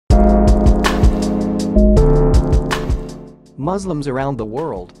Muslims around the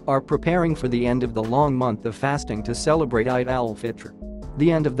world are preparing for the end of the long month of fasting to celebrate Eid Al-Fitr.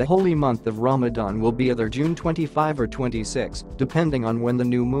 The end of the holy month of Ramadan will be either June 25 or 26, depending on when the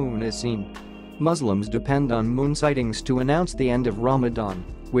new moon is seen. Muslims depend on moon sightings to announce the end of Ramadan,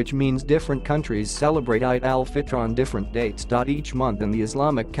 which means different countries celebrate Eid al-Fitr on different dates. Each month in the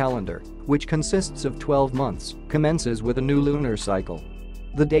Islamic calendar, which consists of 12 months, commences with a new lunar cycle.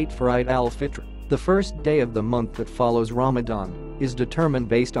 The date for Eid al-Fitr, the first day of the month that follows Ramadan, is determined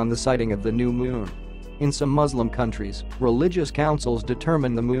based on the sighting of the new moon. In some Muslim countries, religious councils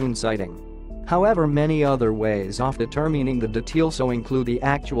determine the moon sighting. However, many other ways of determining the datealso include the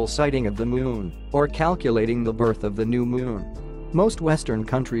actual sighting of the moon or calculating the birth of the new moon. Most Western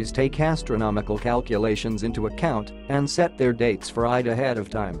countries take astronomical calculations into account and set their dates for Eid ahead of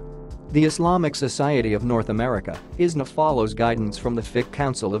time. The Islamic Society of North America, ISNA, follows guidance from the Fiqh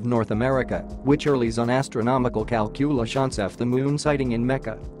Council of North America, whichrelies on astronomical calculationsof. The moon sighting in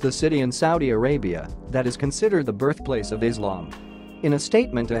Mecca, the city in Saudi Arabia that is considered the birthplace of Islam. In a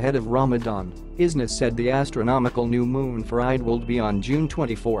statement ahead of Ramadan, ISNA said the astronomical new moon for Eid will be on June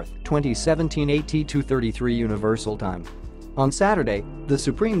 24, 2017 at 2:33 Universal Time. On Saturday, the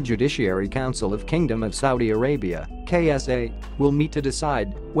Supreme Judiciary Council of Kingdom of Saudi Arabia (KSA) will meet to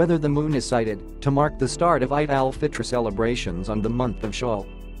decide whether the moon is sighted to mark the start of Eid al-Fitr celebrations on the month of Shawwal.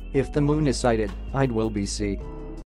 If the moon is sighted, Eid will be